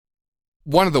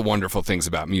one of the wonderful things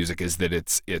about music is that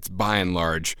it's by and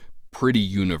large pretty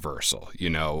universal.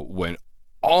 When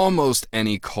almost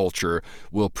any culture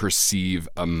will perceive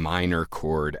a minor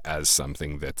chord as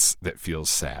something that feels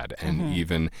sad, and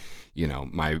even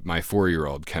my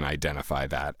 4-year-old can identify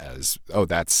that as, oh,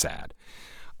 that's sad.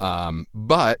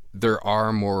 But there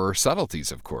are more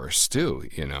subtleties, of course, too,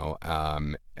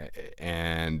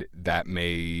 and that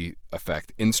may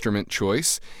affect instrument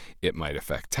choice, it might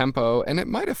affect tempo, and it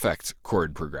might affect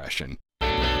chord progression.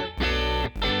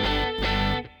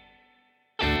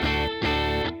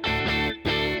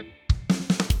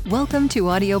 Welcome to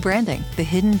Audio Branding, the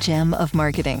hidden gem of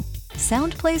marketing.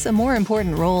 Sound plays a more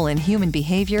important role in human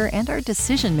behavior and our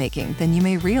decision-making than you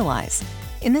may realize.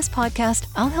 In this podcast,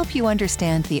 I'll help you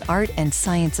understand the art and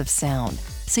science of sound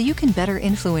so you can better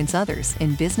influence others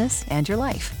in business and your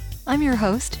life. I'm your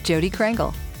host, Jody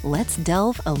Krangle. Let's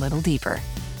delve a little deeper.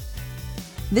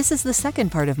 This is the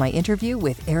second part of my interview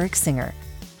with Eric Singer.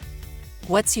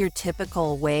 What's your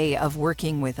typical way of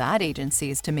working with ad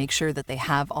agencies to make sure that they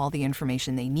have all the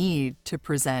information they need to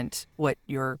present what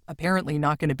you're apparently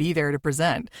not going to be there to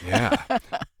present? Yeah.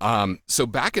 So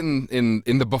back in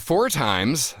the before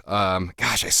times,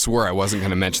 gosh, I swore I wasn't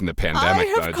going to mention the pandemic.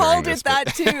 I have called it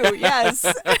that too. Yes.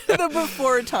 The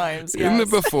before times. Yes. In the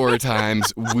before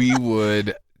times, we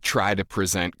would try to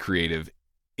present creative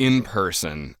in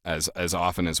person as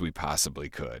often as we possibly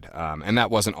could. And that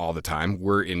wasn't all the time.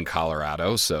 We're in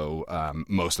Colorado, so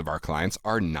most of our clients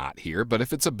are not here. But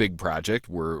if it's a big project,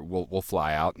 we'll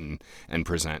fly out and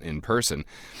present in person.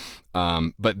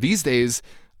 But these days,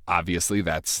 obviously,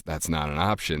 that's not an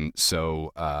option.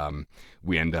 So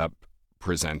we end up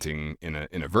presenting in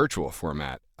a virtual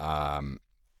format.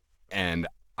 And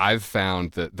I've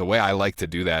found that the way I like to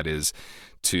do that is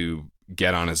to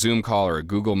get on a Zoom call or a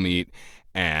Google Meet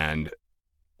and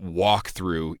walk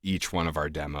through each one of our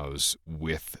demos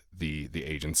with the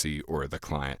agency or the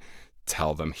client.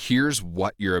 Tell them, here's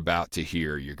what you're about to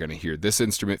hear. You're going to hear this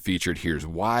instrument featured. Here's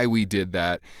why we did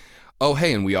that. Oh,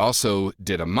 hey, and we also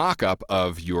did a mock-up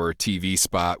of your TV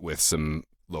spot with some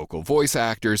local voice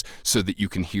actors so that you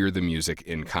can hear the music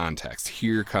in context.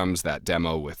 Here comes that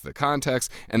demo with the context,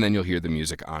 and then you'll hear the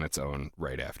music on its own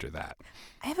right after that.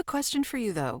 I have a question for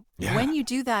you, though. Yeah. When you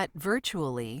do that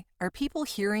virtually, are people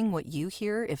hearing what you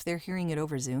hear if they're hearing it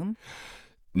over Zoom?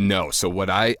 No. So what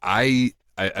I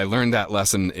learned that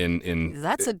lesson in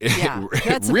that's a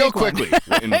real big one. quickly.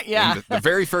 in the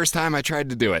very first time I tried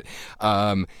to do it.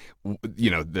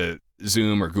 The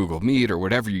Zoom or Google Meet or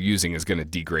whatever you're using is going to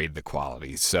degrade the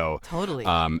quality. So Totally.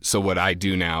 So what I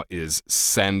do now is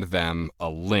send them a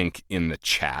link in the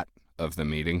chat of the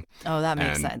meeting. Oh, that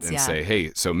makes sense. And Yeah. say,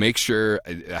 hey, so make sure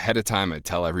ahead of time, I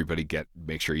tell everybody,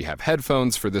 make sure you have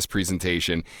headphones for this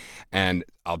presentation, and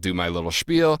I'll do my little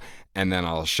spiel, and then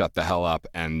I'll shut the hell up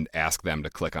and ask them to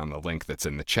click on the link that's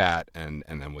in the chat, and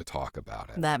then we'll talk about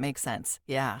it. That makes sense.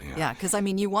 Yeah. Yeah. Because I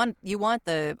mean, you want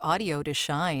the audio to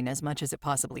shine as much as it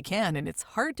possibly can, and it's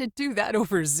hard to do that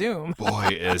over Zoom.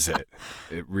 Boy, is it.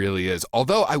 It really is.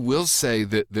 Although I will say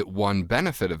that one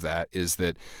benefit of that is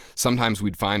that sometimes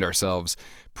we'd find ourselves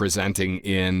presenting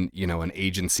in, an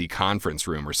agency conference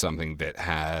room or something that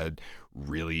had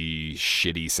really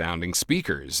shitty sounding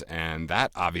speakers, and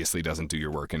that obviously doesn't do your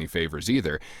work any favors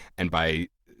either. And by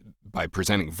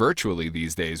presenting virtually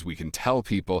these days, we can tell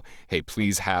people, hey,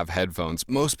 please have headphones.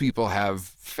 Most people have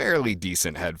fairly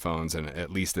decent headphones, and at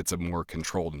least it's a more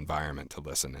controlled environment to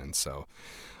listen in. So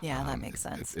Yeah, that makes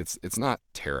sense. It's not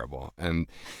terrible. And,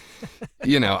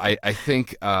 I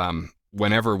think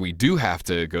whenever we do have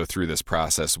to go through this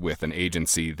process with an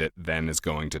agency that then is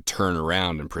going to turn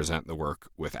around and present the work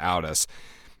without us,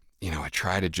 I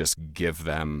try to just give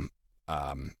them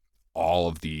all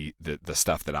of the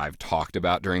stuff that I've talked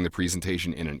about during the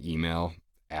presentation in an email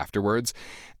afterwards.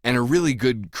 And a really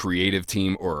good creative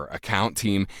team or account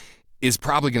team is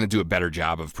probably going to do a better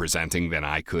job of presenting than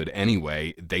I could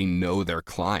anyway. They know their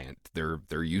client.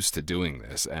 They're used to doing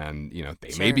this, and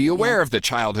they may be aware of the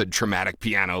childhood traumatic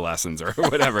piano lessons or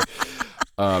whatever.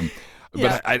 But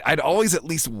I'd always at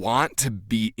least want to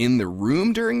be in the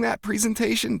room during that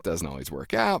presentation. Doesn't always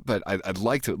work out, but I'd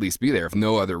like to at least be there, if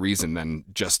no other reason than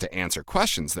just to answer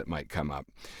questions that might come up.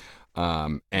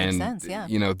 Makes sense, yeah.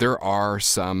 There are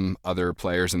some other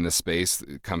players in this space,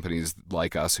 companies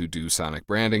like us who do sonic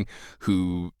branding,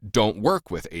 who don't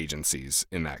work with agencies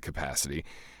in that capacity.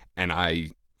 And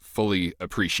I fully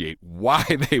appreciate why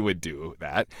they would do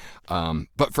that.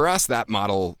 But for us, that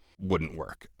model wouldn't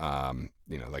work.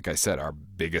 Like I said, our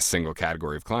biggest single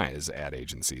category of client is ad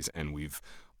agencies, and we've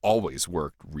always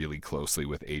worked really closely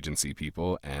with agency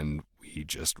people, and we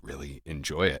just really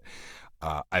enjoy it.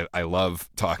 I love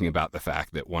talking about the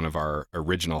fact that one of our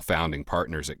original founding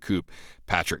partners at Coop,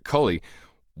 Patrick Culley,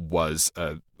 was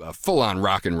a full-on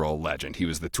rock and roll legend. He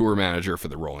was the tour manager for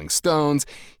the Rolling Stones.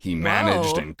 He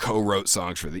managed and co-wrote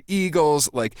songs for the Eagles.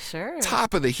 Like,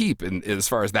 top of the heap as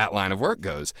far as that line of work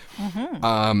goes.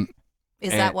 Mm-hmm.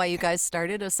 Is that why you guys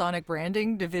started a sonic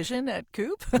branding division at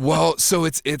Coop? Well, so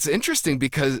it's interesting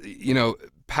because,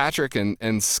 Patrick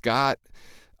and Scott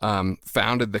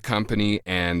founded the company,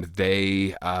 and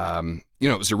they,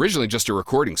 it was originally just a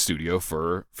recording studio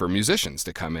for musicians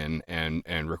to come in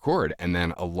and record. And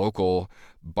then a local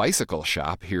bicycle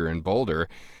shop here in Boulder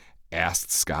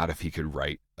asked Scott if he could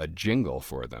write a jingle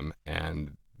for them.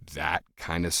 And that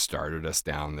kind of started us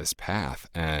down this path.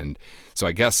 And so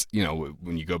I guess,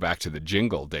 when you go back to the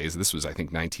jingle days, this was, I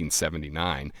think,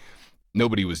 1979,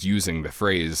 nobody was using the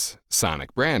phrase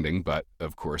sonic branding, but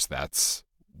of course that's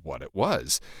what it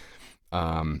was.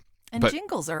 And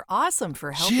jingles are awesome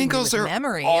for helping jingles with are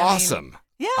memory. Awesome.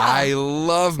 Yeah. I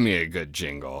love me a good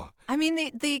jingle. I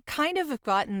mean, they kind of have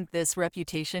gotten this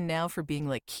reputation now for being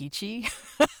like kitschy.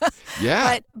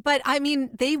 Yeah. But I mean,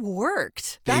 they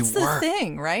worked. That's the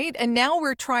thing, right? And now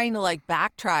we're trying to like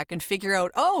backtrack and figure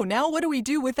out, now what do we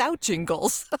do without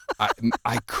jingles?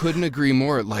 I couldn't agree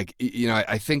more. Like,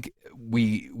 I think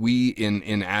we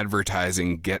in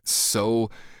advertising get so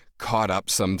caught up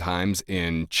sometimes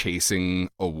in chasing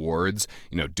awards,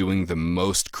 doing the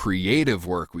most creative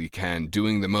work we can,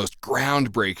 doing the most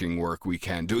groundbreaking work we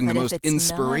can, doing the most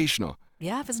inspirational.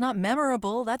 If it's not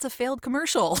memorable, that's a failed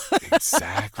commercial.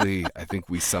 Exactly. I think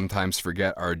we sometimes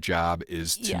forget our job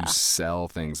is to sell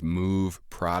things, move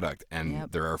product,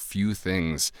 and there are few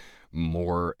things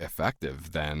more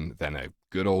effective than a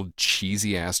good old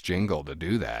cheesy ass jingle to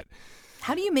do that.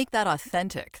 How do you make that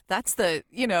authentic? That's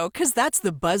because that's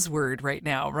the buzzword right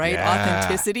now, right? Yeah.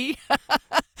 Authenticity.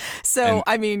 So,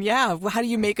 how do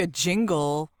you make a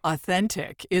jingle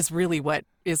authentic is really what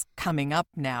is coming up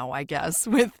now, I guess,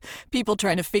 with people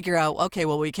trying to figure out, okay,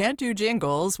 well, we can't do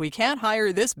jingles. We can't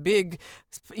hire this big,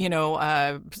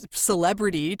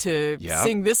 celebrity to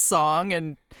sing this song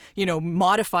and,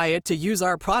 modify it to use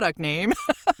our product name.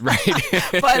 Right.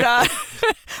 But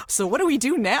so what do we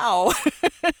do now?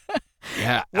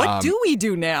 Yeah. What do we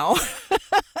do now?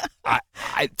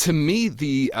 To me,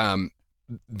 the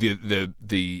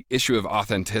issue of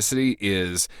authenticity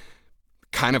is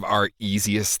kind of our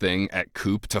easiest thing at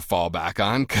Coop to fall back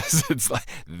on, because it's like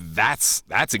that's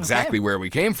exactly where we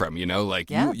came from.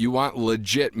 You want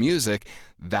legit music.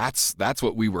 That's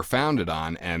what we were founded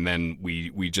on, and then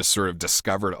we just sort of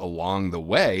discovered along the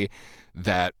way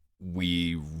that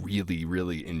we really,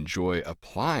 really enjoy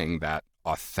applying that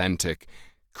authentic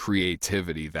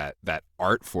creativity, that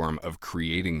art form of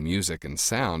creating music and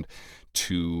sound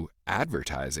to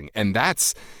advertising. And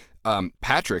that's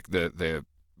Patrick, the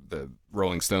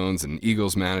Rolling Stones and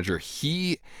Eagles manager.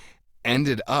 He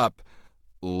ended up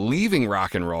leaving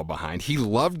rock and roll behind. He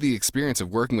loved the experience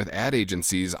of working with ad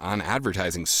agencies on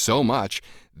advertising so much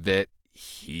that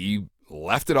he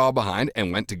left it all behind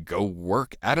and went to go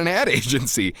work at an ad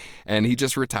agency. And he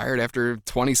just retired after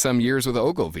 20 some years with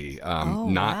Ogilvy.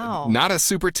 Not a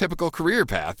super typical career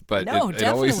path, but no, it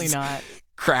definitely always not.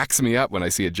 Cracks me up when I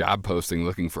see a job posting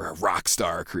looking for a rock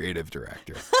star creative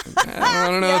director. I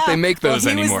don't know if they make those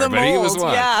anymore, but he was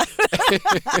one. Yeah.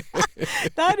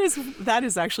 That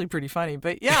is actually pretty funny.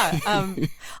 But yeah,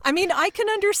 I can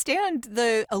understand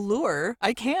the allure.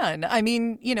 I can.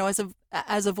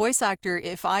 As a voice actor,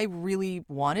 if I really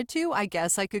wanted to, I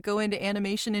guess I could go into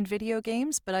animation and video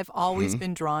games, but I've always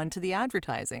been drawn to the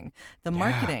advertising, the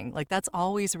marketing. Like, that's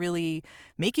always really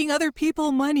making other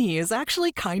people money is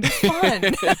actually kind of fun.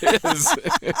 It is.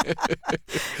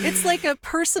 It's like a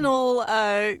personal,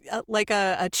 like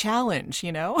a challenge,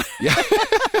 Yeah.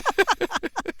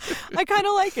 I kind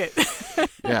of like it.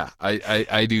 Yeah,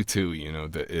 I do too.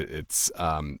 It's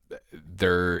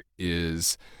there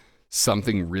is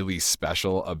something really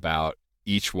special about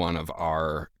each one of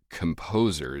our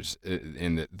composers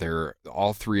in that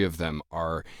all three of them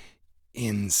are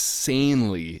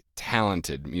insanely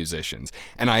talented musicians.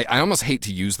 And I almost hate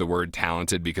to use the word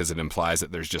talented because it implies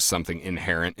that there's just something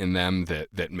inherent in them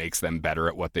that makes them better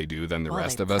at what they do than the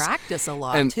rest of us. Practice a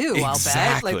lot too,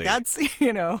 exactly. I'll bet.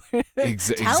 Like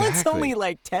that's, talent's only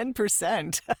like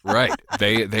 10%. Right.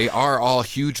 They are all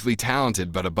hugely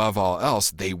talented, but above all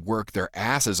else, they work their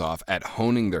asses off at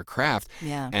honing their craft.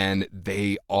 Yeah. And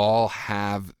they all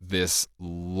have this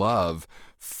love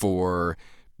for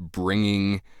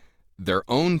bringing their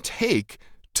own take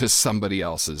to somebody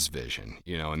else's vision,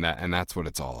 and that's what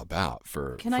it's all about.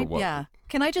 Can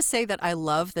Can I just say that I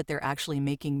love that they're actually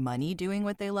making money doing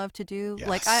what they love to do? Yes.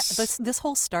 Like, this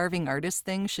whole starving artist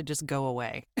thing should just go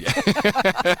away.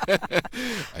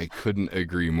 I couldn't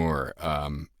agree more.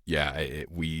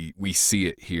 We see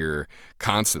it here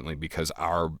constantly because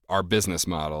our business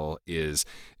model is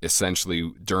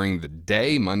essentially during the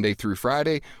day, Monday through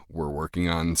Friday, we're working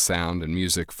on sound and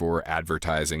music for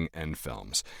advertising and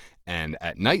films. And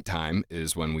at nighttime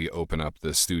is when we open up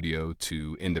the studio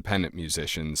to independent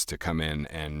musicians to come in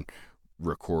and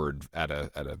record at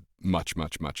a much,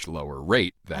 much, much lower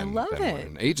rate than what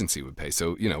an agency would pay.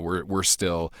 So, we're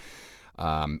still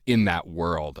in that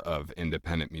world of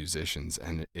independent musicians,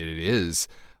 and it is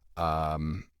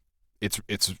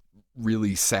it's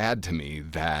really sad to me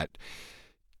that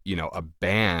a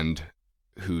band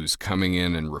who's coming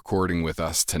in and recording with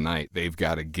us tonight, they've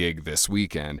got a gig this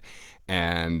weekend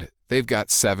and they've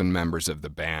got 7 members of the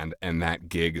band, and that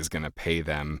gig is going to pay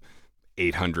them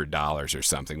 $800 or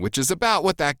something, which is about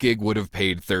what that gig would have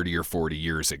paid 30 or 40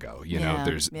 years ago.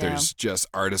 There's just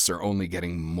artists are only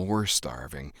getting more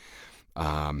starving.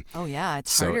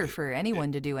 It's harder for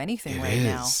anyone to do anything right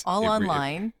now. All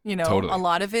online, totally. A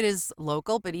lot of it is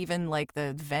local, but even like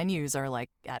the venues are like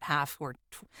at half or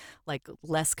like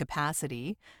less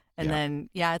capacity. And then,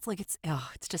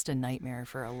 it's just a nightmare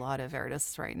for a lot of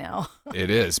artists right now. It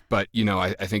is. But,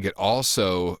 I think it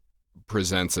also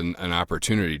presents an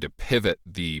opportunity to pivot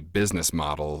the business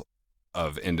model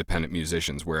of independent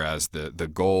musicians, whereas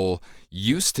the goal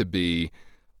used to be,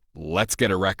 let's get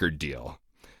a record deal.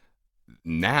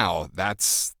 Now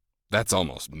that's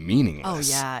almost meaningless. Oh,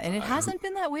 yeah. And it hasn't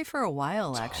been that way for a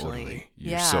while, actually. Totally.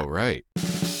 You're so right.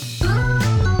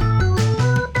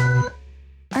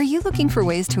 Are you looking for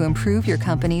ways to improve your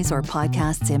company's or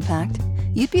podcast's impact?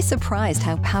 You'd be surprised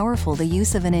how powerful the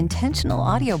use of an intentional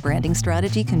audio branding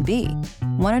strategy can be.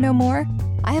 Want to know more?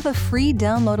 I have a free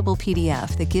downloadable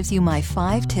PDF that gives you my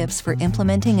 5 tips for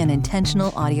implementing an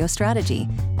intentional audio strategy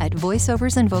at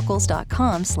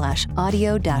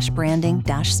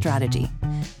voiceoversandvocals.com/audio-branding-strategy.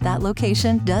 That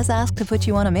location does ask to put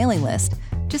you on a mailing list,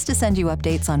 just to send you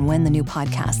updates on when the new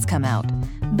podcasts come out.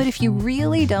 But if you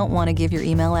really don't want to give your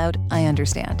email out, I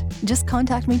understand. Just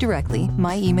contact me directly.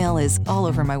 My email is all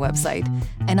over my website,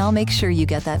 and I'll make sure you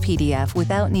get that PDF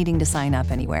without needing to sign up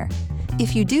anywhere.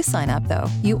 If you do sign up, though,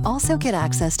 you also get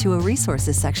access to a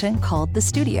resources section called The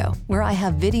Studio, where I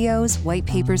have videos, white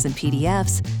papers, and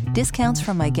PDFs, discounts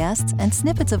from my guests, and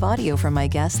snippets of audio from my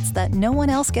guests that no one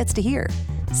else gets to hear.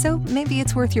 So maybe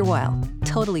it's worth your while.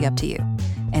 Totally up to you.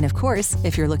 And of course,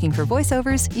 if you're looking for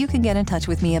voiceovers, you can get in touch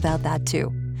with me about that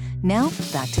too. Now,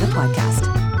 back to the podcast.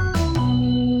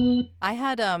 I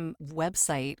had a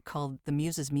website called The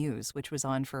Muse's Muse, which was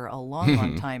on for a long,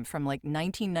 long time, from like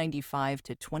 1995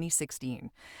 to 2016.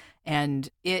 And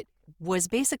it was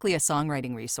basically a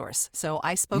songwriting resource. So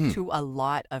I spoke to a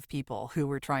lot of people who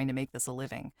were trying to make this a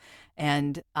living.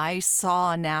 And I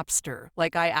saw Napster.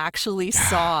 Like, I actually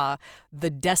saw the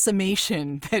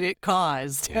decimation that it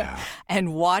caused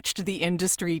and watched the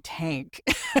industry tank.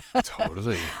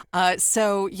 Totally.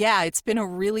 It's been a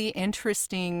really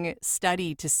interesting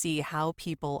study to see how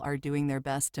people are doing their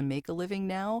best to make a living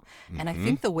now. And I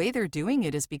think the way they're doing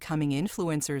it is becoming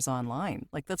influencers online.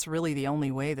 Like, that's really the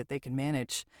only way that they can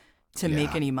manage to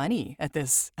make any money at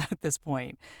this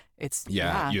point. It's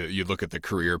You look at the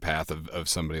career path of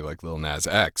somebody like Lil Nas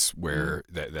X, where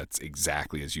that's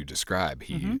exactly as you describe.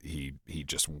 He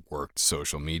just worked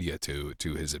social media to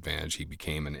his advantage. He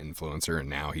became an influencer, and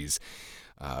now he's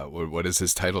what is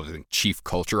his title? I think Chief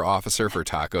Culture Officer for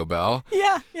Taco Bell.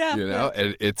 And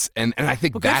I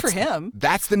think good for him.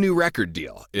 That's the new record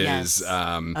deal. Is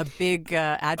a big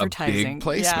advertising, a big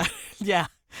placement.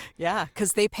 Yeah,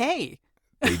 because they pay.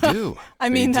 They do.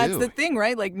 That's the thing,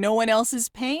 right? Like, no one else is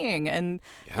paying. And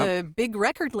the big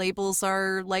record labels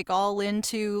are like all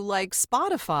into like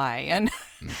Spotify, and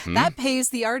that pays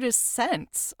the artist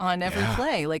cents on every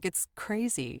play. Like, it's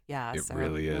crazy. Yeah. It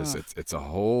really is. It's a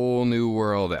whole new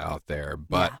world out there.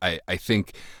 But I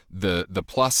think the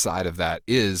plus side of that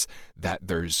is that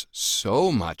there's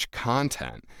so much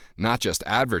content, not just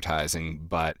advertising,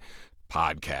 but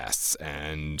podcasts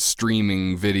and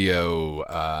streaming video,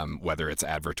 whether it's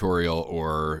advertorial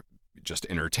or just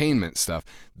entertainment stuff.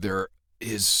 There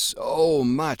is so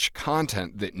much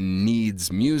content that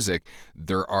needs music.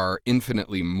 There are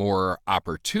infinitely more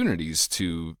opportunities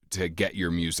to get your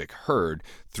music heard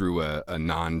through a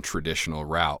non-traditional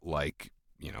route, like,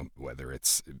 whether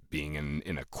it's being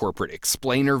in a corporate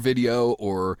explainer video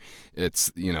or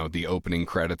it's, the opening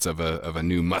credits of a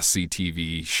new must-see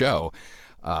TV show.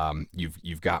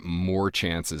 You've got more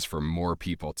chances for more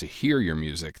people to hear your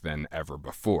music than ever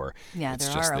before. Yeah,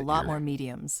 there are a lot more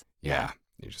mediums. Yeah.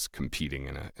 you're just competing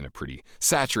in a pretty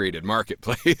saturated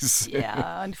marketplace. Yeah,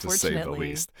 to say the unfortunately.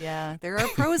 least. Yeah, there are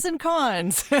pros and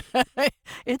cons.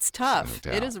 It's tough.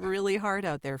 No It doubt. is really hard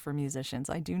out there for musicians.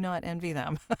 I do not envy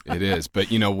them. It is, but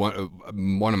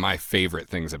one of my favorite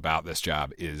things about this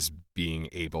job is being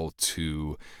able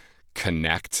to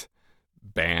connect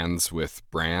bands with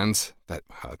brands. That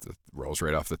it rolls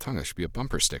right off the tongue. That should be a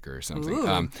bumper sticker or something.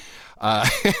 Ooh.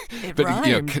 It But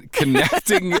rhymed.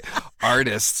 connecting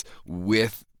artists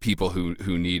with people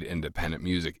who need independent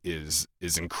music is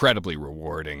incredibly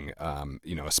rewarding.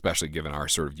 Especially given our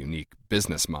sort of unique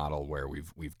business model where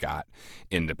we've got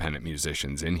independent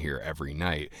musicians in here every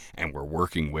night and we're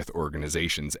working with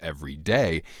organizations every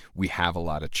day. We have a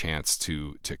lot of chance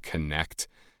to connect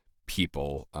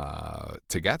people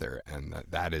together, and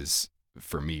that is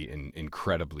for me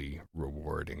incredibly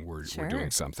rewarding. We're Sure.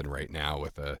 doing something right now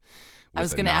with a. I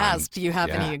was with a going to non- ask, do you have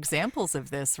yeah. any examples of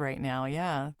this right now?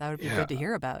 Yeah, that would be Yeah. good to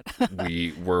hear about.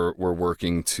 We're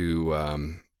working to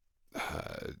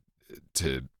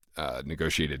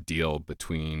negotiate a deal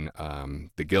between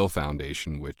the Gill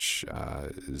Foundation, which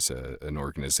is an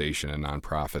organization, a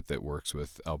nonprofit that works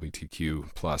with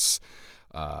LGBTQ plus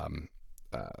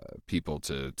people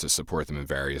to support them in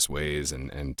various ways,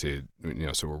 and to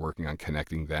so we're working on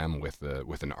connecting them with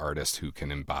an artist who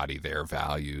can embody their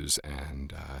values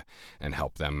and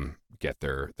help them get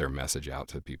their message out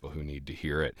to people who need to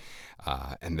hear it.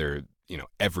 And they're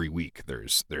every week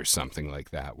there's something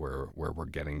like that where we're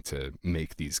getting to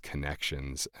make these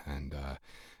connections and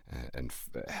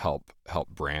help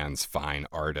brands find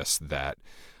artists that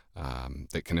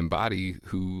can embody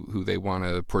who they want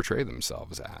to portray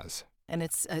themselves as. And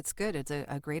it's good. It's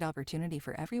a great opportunity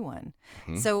for everyone.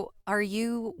 Mhm. So are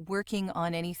you working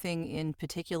on anything in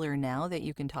particular now that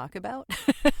you can talk about?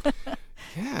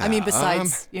 Yeah. I mean,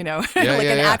 besides, yeah, like yeah,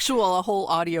 an yeah. actual, a whole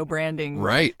audio branding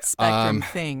Right. spectrum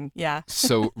thing. Yeah.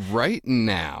 So right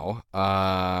now,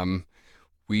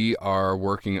 we are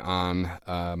working on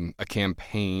a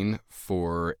campaign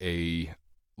for a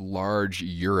large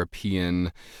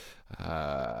European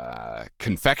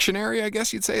confectionery, I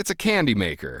guess you'd say. It's a candy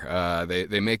maker.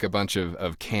 They make a bunch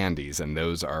of candies, and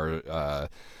those are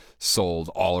sold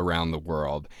all around the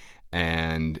world.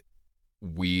 And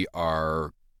we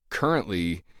are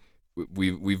currently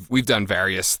we've done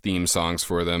various theme songs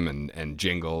for them and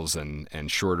jingles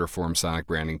and shorter form sonic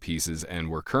branding pieces, and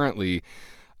we're currently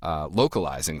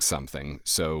localizing something.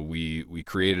 So we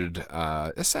created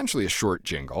essentially a short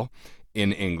jingle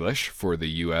in English for the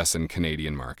US and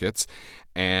Canadian markets,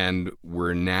 and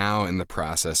we're now in the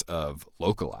process of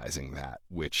localizing that,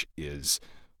 which is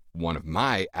one of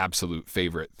my absolute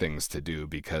favorite things to do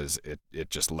because it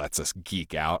just lets us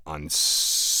geek out on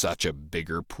such a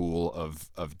bigger pool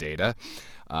of data.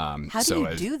 How do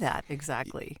you do that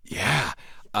exactly? Yeah.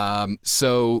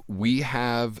 So we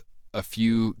have a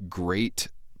few great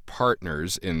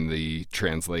partners in the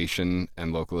translation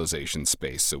and localization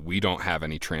space. So we don't have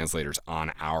any translators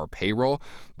on our payroll,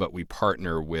 but we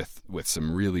partner with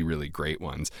some really, really great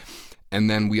ones. And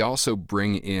then we also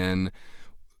bring in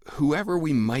whoever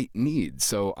we might need.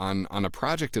 So on a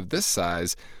project of this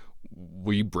size,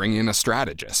 we bring in a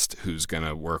strategist who's going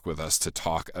to work with us to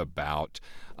talk about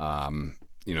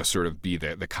sort of be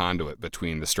the conduit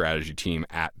between the strategy team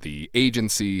at the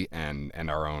agency and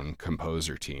our own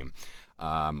composer team.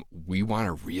 We want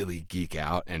to really geek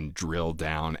out and drill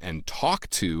down and talk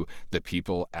to the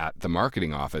people at the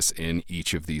marketing office in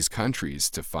each of these countries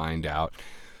to find out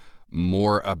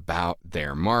more about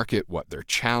their market, what their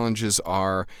challenges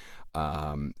are.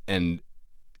 And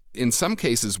in some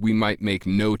cases, we might make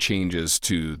no changes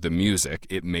to the music.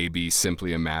 It may be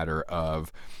simply a matter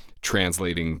of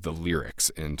translating the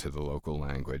lyrics into the local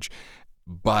language.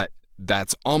 But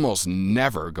that's almost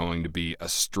never going to be a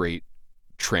straight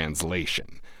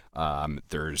translation.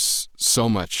 There's so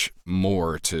much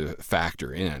more to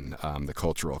factor in. The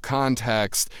cultural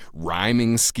context,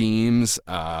 rhyming schemes,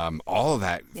 all of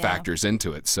that factors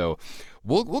into it. So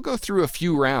we'll go through a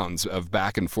few rounds of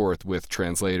back and forth with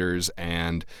translators,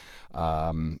 and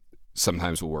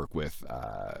sometimes we'll work with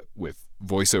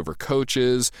voiceover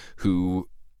coaches who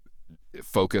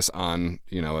focus on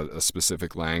a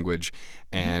specific language,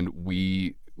 and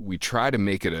we try to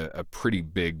make it a pretty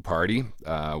big party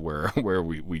where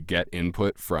we get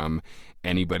input from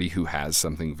anybody who has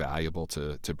something valuable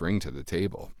to bring to the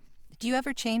table. Do you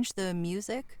ever change the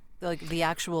music, like the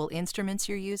actual instruments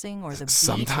you're using, or the beat,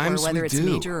 Sometimes or whether we it's do.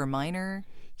 major or minor?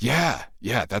 Yeah,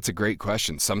 that's a great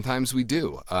question. Sometimes we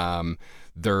do.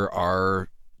 There are,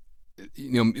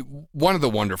 one of the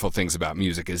wonderful things about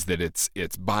music is that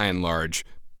it's by and large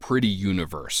pretty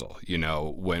universal.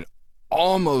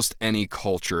 almost any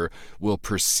culture will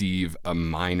perceive a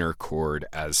minor chord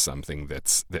as something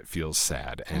that feels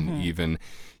sad. And even,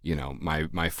 my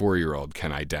 4-year-old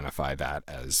can identify that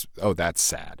as, oh, that's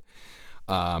sad.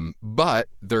 But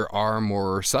there are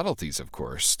more subtleties, of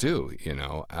course, too,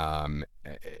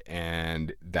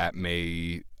 and that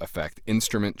may affect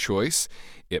instrument choice.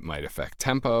 It might affect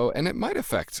tempo, and it might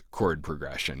affect chord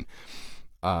progression.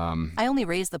 I only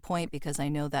raised the point because I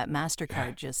know that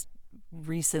MasterCard just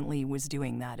recently was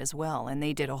doing that as well, and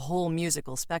they did a whole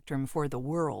musical spectrum for the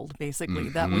world, basically.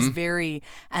 That was very,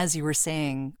 as you were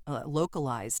saying,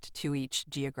 localized to each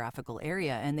geographical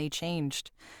area, and they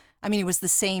changed. I mean, it was the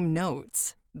same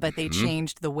notes, but they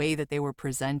changed the way that they were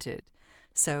presented.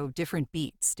 So different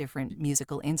beats, different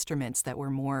musical instruments that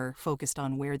were more focused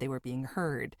on where they were being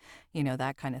heard,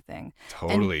 that kind of thing.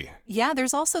 Totally. And, yeah,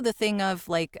 there's also the thing of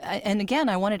and again,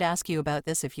 I wanted to ask you about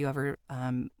this if you ever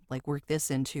work this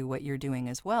into what you're doing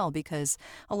as well, because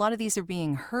a lot of these are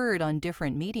being heard on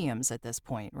different mediums at this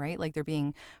point, right? Like they're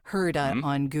being heard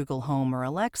on Google Home or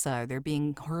Alexa, they're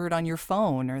being heard on your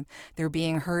phone, or they're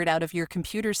being heard out of your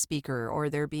computer speaker, or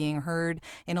they're being heard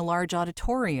in a large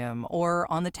auditorium, or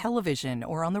on the television,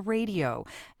 or on the radio,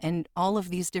 and all of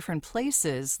these different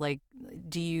places. Like,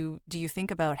 do you think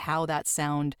about how that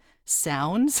sound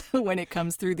sounds when it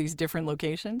comes through these different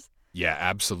locations? Yeah,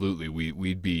 absolutely.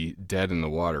 We'd be dead in the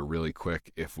water really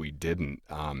quick if we didn't,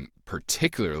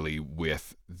 particularly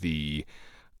with the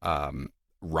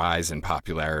rise in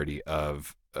popularity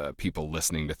of people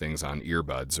listening to things on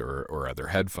earbuds or other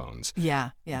headphones. Yeah.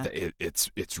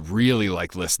 It's really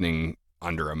like listening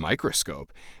under a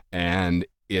microscope, and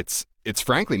it's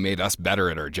frankly made us better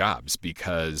at our jobs,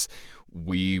 because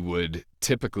we would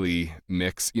typically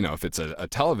mix, if it's a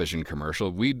television commercial,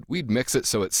 we'd mix it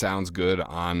so it sounds good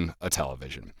on a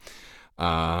television.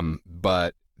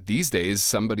 But these days,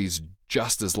 somebody's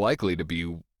just as likely to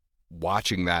be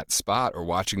watching that spot or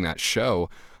watching that show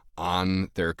on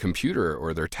their computer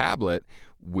or their tablet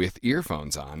with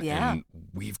earphones on. Yeah. And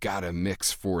we've got a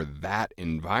mix for that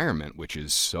environment, which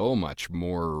is so much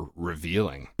more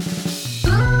revealing.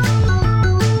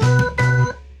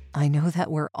 I know that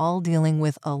we're all dealing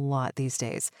with a lot these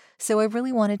days, so I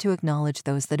really wanted to acknowledge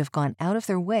those that have gone out of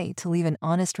their way to leave an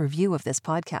honest review of this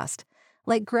podcast.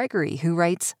 Like Gregory, who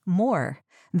writes, "More.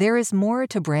 There is more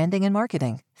to branding and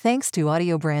marketing. Thanks to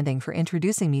Audio Branding for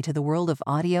introducing me to the world of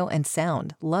audio and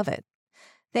sound. Love it."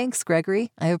 Thanks,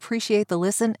 Gregory. I appreciate the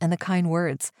listen and the kind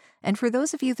words. And for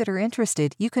those of you that are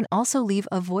interested, you can also leave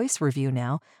a voice review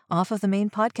now off of the main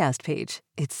podcast page.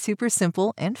 It's super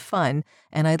simple and fun,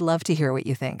 and I'd love to hear what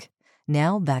you think.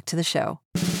 Now, back to the show.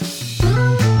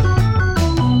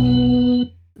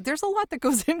 There's a lot that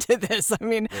goes into this. I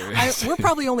mean, we're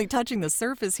probably only touching the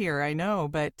surface here, I know,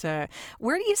 but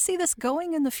where do you see this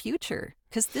going in the future?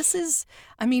 Because this is,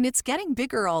 it's getting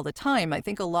bigger all the time. I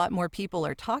think a lot more people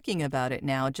are talking about it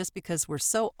now just because we're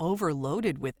so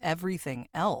overloaded with everything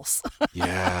else.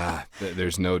 Yeah,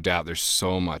 there's no doubt. There's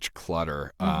so much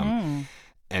clutter.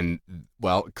 And,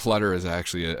 well, clutter is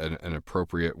actually an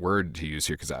appropriate word to use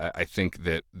here, because I think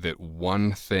that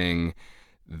one thing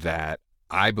that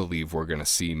I believe we're going to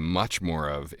see much more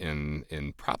of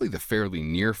in probably the fairly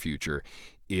near future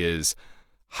is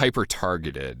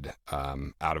hyper-targeted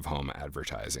out-of-home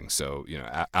advertising. So,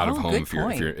 out of home,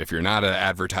 if you're not an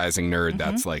advertising nerd,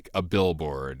 that's like a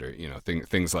billboard or,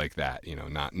 things like that.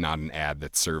 Not an ad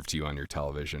that's served to you on your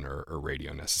television or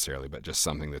radio necessarily, but just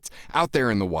something that's out there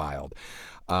in the wild.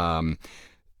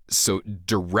 So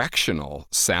directional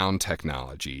sound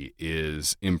technology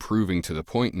is improving to the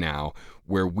point now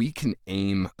where we can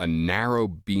aim a narrow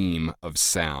beam of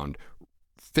sound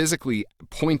physically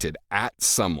pointed at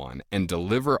someone and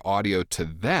deliver audio to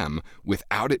them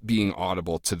without it being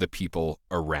audible to the people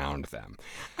around them.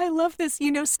 I love this.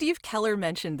 Steve Keller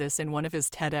mentioned this in one of his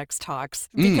TEDx talks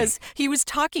because he was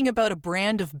talking about a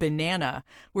brand of banana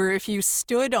where if you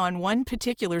stood on one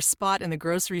particular spot in the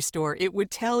grocery store, it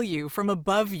would tell you from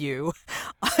above you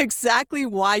exactly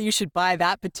why you should buy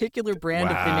that particular brand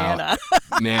of banana.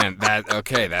 Man,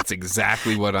 that's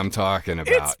exactly what I'm talking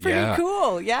about. It's pretty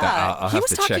cool. Yeah. I'll he have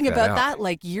was to talking check about that out.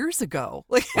 like years ago.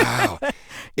 Wow.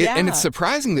 And it's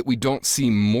surprising that we don't see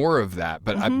more of that,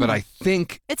 but I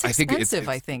think it's expensive,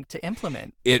 I think, to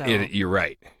implement. You're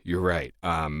right. You're right.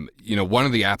 One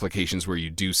of the applications where you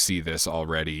do see this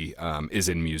already is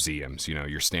in museums.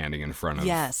 You're standing in front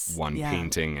of one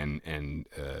painting and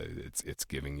it's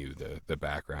giving you the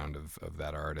background of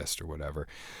that artist or whatever.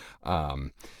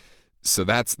 So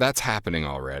that's happening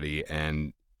already,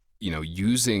 and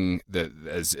using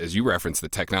as you referenced, the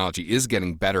technology is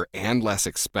getting better and less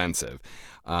expensive.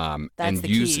 That's the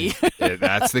key.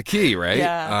 That's the key, right?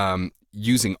 Yeah.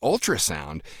 using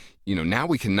ultrasound, now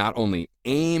we can not only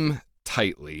aim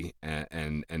tightly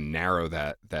and narrow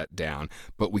that down,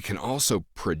 but we can also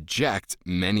project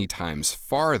many times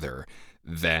farther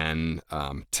than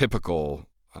typical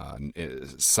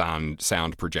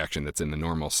sound projection that's in the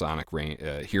normal sonic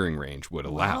hearing range would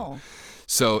allow. Wow.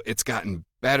 So it's gotten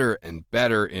better and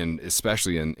better,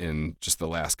 especially in just the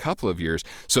last couple of years.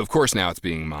 So of course now it's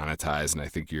being monetized, and I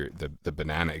think the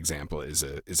banana example is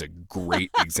a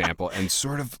great example, and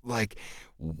sort of like,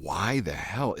 why the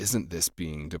hell isn't this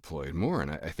being deployed more?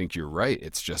 And I think you're right.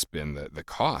 It's just been the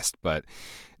cost. But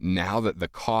now that the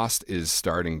cost is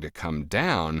starting to come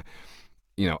down,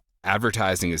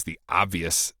 advertising is the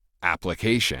obvious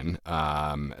application.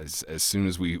 As soon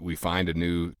as we find a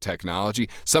new technology,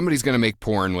 somebody's going to make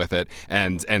porn with it,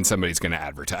 and somebody's going to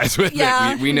advertise with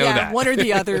it. We know that. One or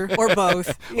the other, or both.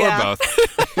 Or both.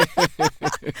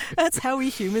 That's how we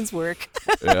humans work.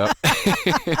 Yep.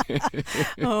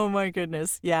 Oh my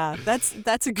goodness. Yeah,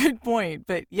 that's a good point.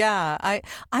 But yeah,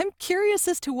 I'm curious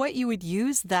as to what you would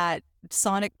use that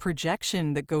sonic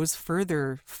projection that goes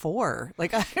further for.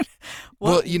 Like,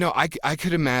 well, I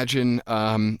could imagine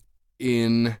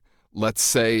in, let's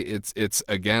say it's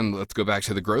again, let's go back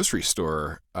to the grocery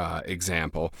store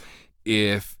example.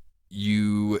 If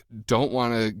you don't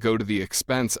want to go to the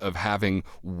expense of having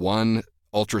one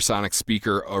ultrasonic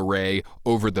speaker array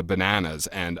over the bananas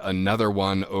and another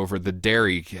one over the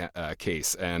dairy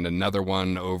case and another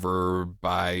one over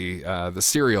by the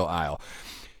cereal aisle,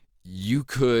 you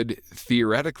could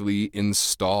theoretically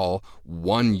install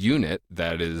one unit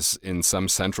that is in some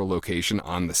central location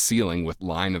on the ceiling with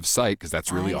line of sight, because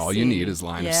that's really all you need is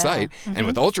line of sight. Mm-hmm. And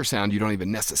with ultrasound, you don't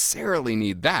even necessarily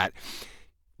need that.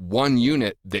 One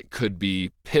unit that could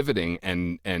be pivoting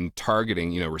and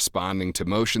targeting, responding to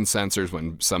motion sensors.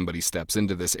 When somebody steps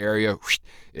into this area,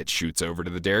 it shoots over to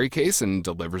the dairy case and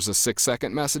delivers a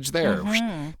 6-second message there.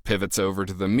 Mm-hmm. Pivots over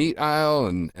to the meat aisle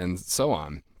and so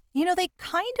on. They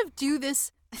kind of do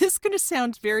this. This is going to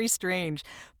sound very strange,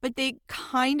 but they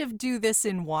kind of do this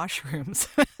in washrooms,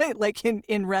 like in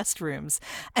restrooms.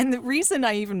 And the reason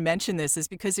I even mention this is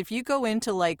because if you go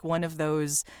into like one of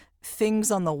those things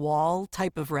on the wall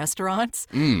type of restaurants,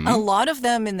 a lot of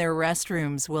them in their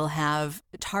restrooms will have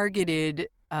targeted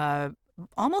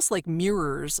almost like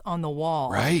mirrors on the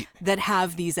wall, right, that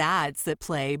have these ads that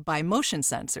play by motion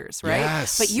sensors, right?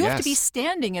 Yes, but you have to be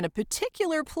standing in a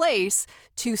particular place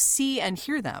to see and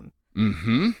hear them.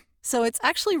 Mm-hmm. So it's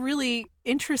actually really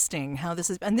interesting how this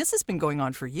has been going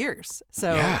on for years.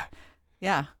 So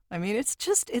yeah. I mean,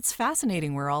 it's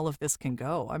fascinating where all of this can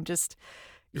go. It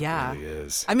really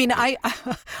is. I mean,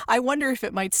 I wonder if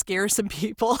it might scare some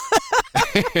people.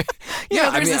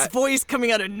 There's this voice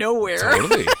coming out of nowhere.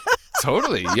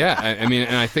 Totally. Yeah. I mean,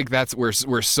 and I think that's where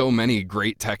so many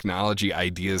great technology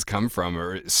ideas come from,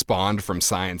 or spawned from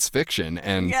science fiction.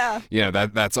 And,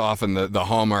 that's often the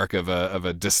hallmark of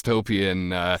a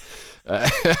dystopian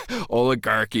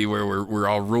oligarchy where we're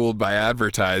all ruled by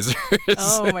advertisers.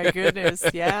 Oh my goodness.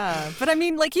 Yeah. But I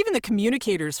mean, like even the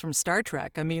communicators from Star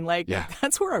Trek, I mean, like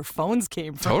that's where our phones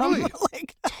came from. Totally.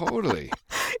 Totally.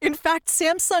 In fact,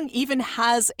 Samsung even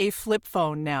has a flip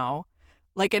phone now.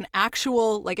 Like an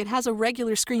actual, like it has a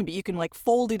regular screen, but you can like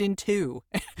fold it in two.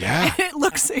 Yeah. And it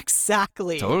looks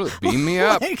exactly. Totally. Beam me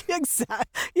up.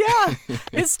 Yeah.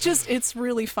 It's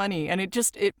really funny. And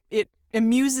it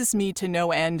amuses me to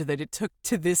no end that it took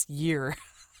to this year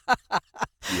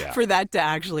for that to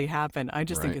actually happen. I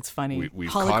just think it's funny. We've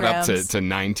caught up to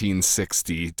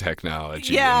 1960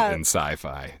 technology in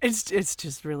sci-fi. It's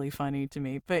just really funny to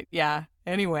me. But yeah,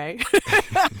 anyway,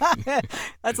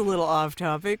 that's a little off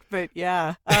topic, but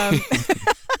yeah.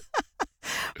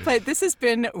 But this has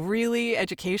been really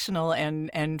educational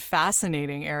and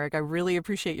fascinating, Eric. I really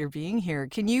appreciate your being here.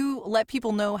 Can you let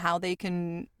people know how they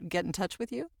can get in touch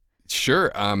with you?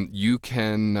 Sure. You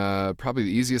can, probably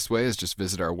the easiest way is just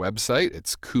visit our website.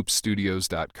 It's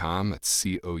coupstudios.com. That's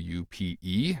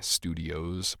COUPE,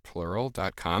 studios,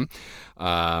 plural.com.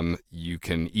 You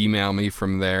can email me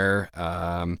from there.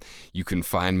 You can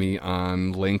find me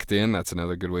on LinkedIn. That's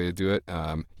another good way to do it.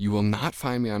 You will not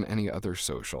find me on any other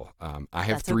social. I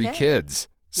have 3 kids.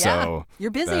 So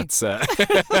you're busy. That's, I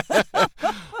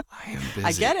am busy.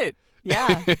 I get it.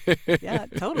 Yeah. Yeah,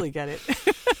 totally get it.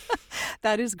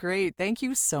 That is great. Thank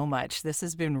you so much. This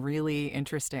has been really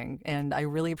interesting, and I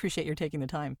really appreciate your taking the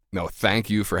time. No, thank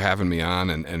you for having me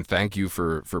on, and thank you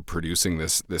for producing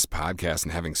this podcast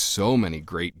and having so many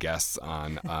great guests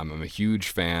on. I'm a huge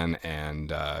fan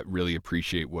and really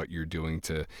appreciate what you're doing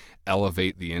to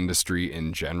elevate the industry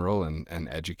in general and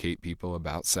educate people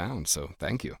about sound. So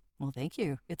thank you. Well, thank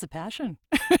you. It's a passion,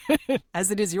 as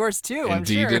it is yours too, I'm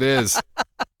sure. Indeed it is.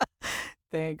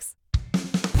 Thanks.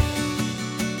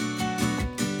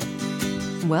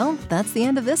 Well, that's the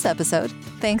end of this episode.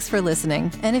 Thanks for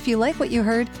listening. And if you like what you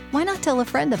heard, why not tell a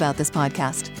friend about this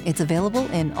podcast? It's available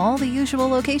in all the usual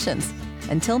locations.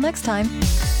 Until next time.